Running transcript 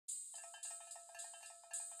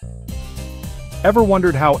Ever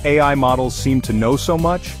wondered how AI models seem to know so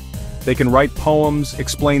much? They can write poems,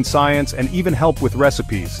 explain science, and even help with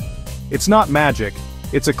recipes. It's not magic,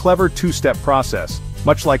 it's a clever two-step process,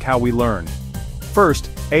 much like how we learn. First,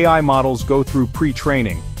 AI models go through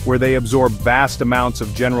pre-training, where they absorb vast amounts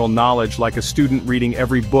of general knowledge like a student reading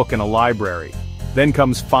every book in a library. Then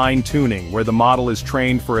comes fine-tuning, where the model is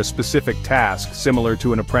trained for a specific task, similar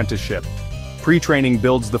to an apprenticeship. Pre-training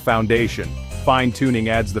builds the foundation, fine-tuning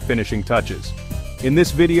adds the finishing touches. In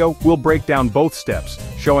this video, we'll break down both steps,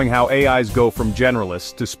 showing how AIs go from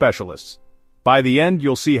generalists to specialists. By the end,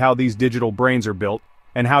 you'll see how these digital brains are built,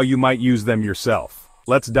 and how you might use them yourself.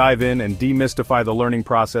 Let's dive in and demystify the learning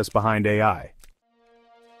process behind AI.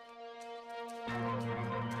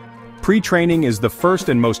 Pre-training is the first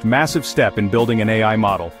and most massive step in building an AI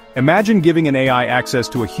model. Imagine giving an AI access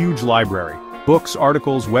to a huge library, books,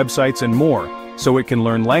 articles, websites, and more, so it can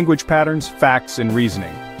learn language patterns, facts, and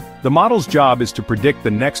reasoning. The model's job is to predict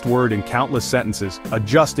the next word in countless sentences,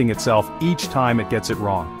 adjusting itself each time it gets it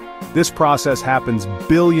wrong. This process happens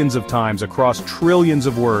billions of times across trillions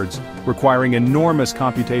of words, requiring enormous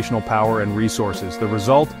computational power and resources. The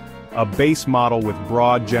result? A base model with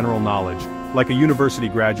broad general knowledge, like a university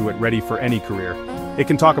graduate ready for any career. It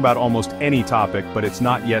can talk about almost any topic, but it's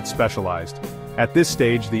not yet specialized. At this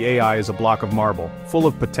stage, the AI is a block of marble, full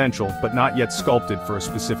of potential but not yet sculpted for a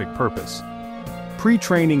specific purpose.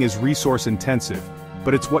 Pre-training is resource-intensive,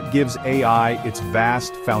 but it's what gives AI its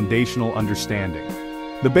vast foundational understanding.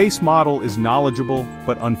 The base model is knowledgeable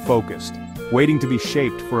but unfocused, waiting to be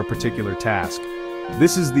shaped for a particular task.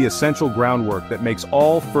 This is the essential groundwork that makes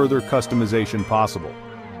all further customization possible.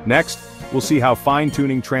 Next, we'll see how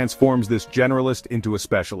fine-tuning transforms this generalist into a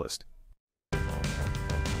specialist.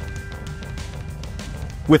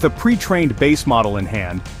 With a pre-trained base model in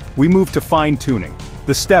hand, we move to fine-tuning,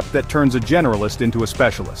 the step that turns a generalist into a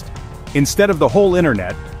specialist. Instead of the whole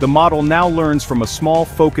internet, the model now learns from a small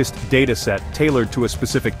focused dataset tailored to a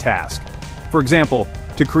specific task. For example,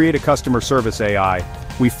 to create a customer service AI,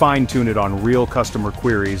 we fine-tune it on real customer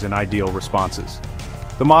queries and ideal responses.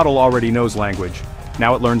 The model already knows language.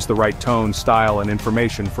 Now it learns the right tone, style, and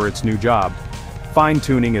information for its new job.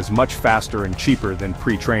 Fine-tuning is much faster and cheaper than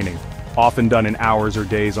pre-training, often done in hours or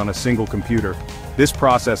days on a single computer. This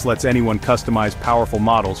process lets anyone customize powerful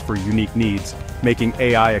models for unique needs, making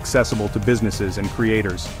AI accessible to businesses and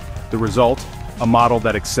creators. The result? A model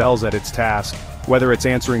that excels at its task, whether it's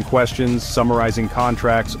answering questions, summarizing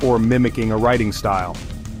contracts, or mimicking a writing style.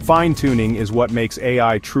 Fine-tuning is what makes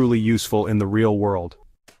AI truly useful in the real world.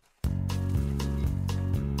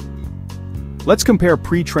 Let's compare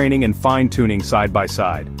pre-training and fine-tuning side by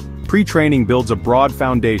side. Pre-training builds a broad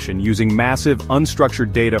foundation using massive,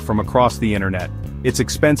 unstructured data from across the internet. It's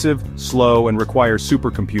expensive, slow, and requires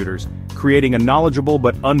supercomputers, creating a knowledgeable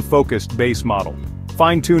but unfocused base model.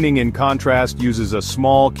 Fine-tuning, in contrast, uses a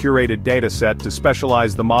small, curated dataset to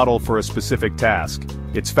specialize the model for a specific task.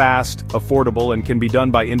 It's fast, affordable, and can be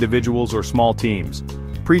done by individuals or small teams.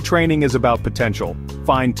 Pre-training is about potential.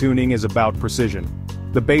 Fine-tuning is about precision.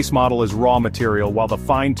 The base model is raw material, while the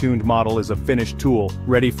fine-tuned model is a finished tool,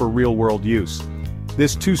 ready for real-world use.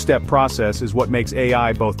 This two-step process is what makes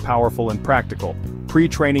AI both powerful and practical.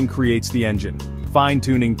 Pre-training creates the engine.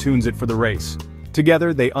 Fine-tuning tunes it for the race.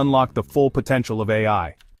 Together, they unlock the full potential of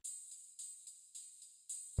AI.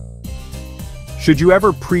 Should you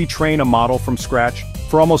ever pre-train a model from scratch?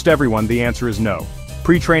 For almost everyone, the answer is no.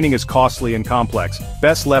 Pre-training is costly and complex,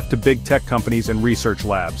 best left to big tech companies and research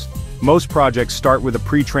labs. Most projects start with a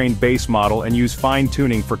pre-trained base model and use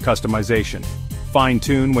fine-tuning for customization.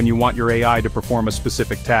 Fine-tune when you want your AI to perform a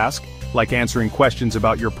specific task, like answering questions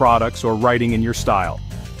about your products or writing in your style.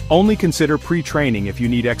 Only consider pre-training if you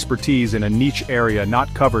need expertise in a niche area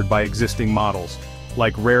not covered by existing models,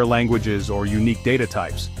 like rare languages or unique data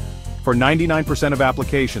types. For 99% of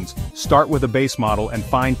applications, start with a base model and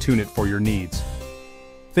fine-tune it for your needs.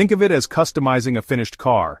 Think of it as customizing a finished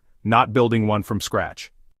car, not building one from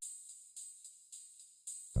scratch.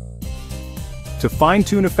 To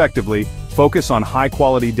fine-tune effectively, focus on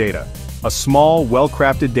high-quality data. A small,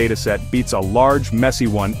 well-crafted dataset beats a large, messy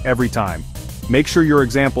one every time. Make sure your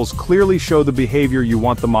examples clearly show the behavior you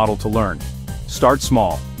want the model to learn. Start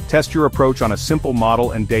small. Test your approach on a simple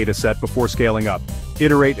model and dataset before scaling up.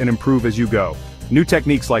 Iterate and improve as you go. New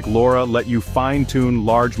techniques like LoRa let you fine-tune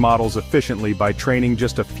large models efficiently by training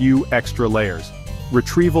just a few extra layers.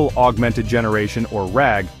 Retrieval Augmented Generation, or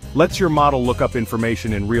RAG, lets your model look up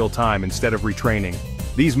information in real time instead of retraining.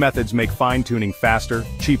 These methods make fine-tuning faster,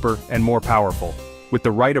 cheaper, and more powerful. With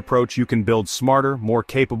the right approach, you can build smarter, more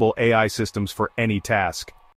capable AI systems for any task.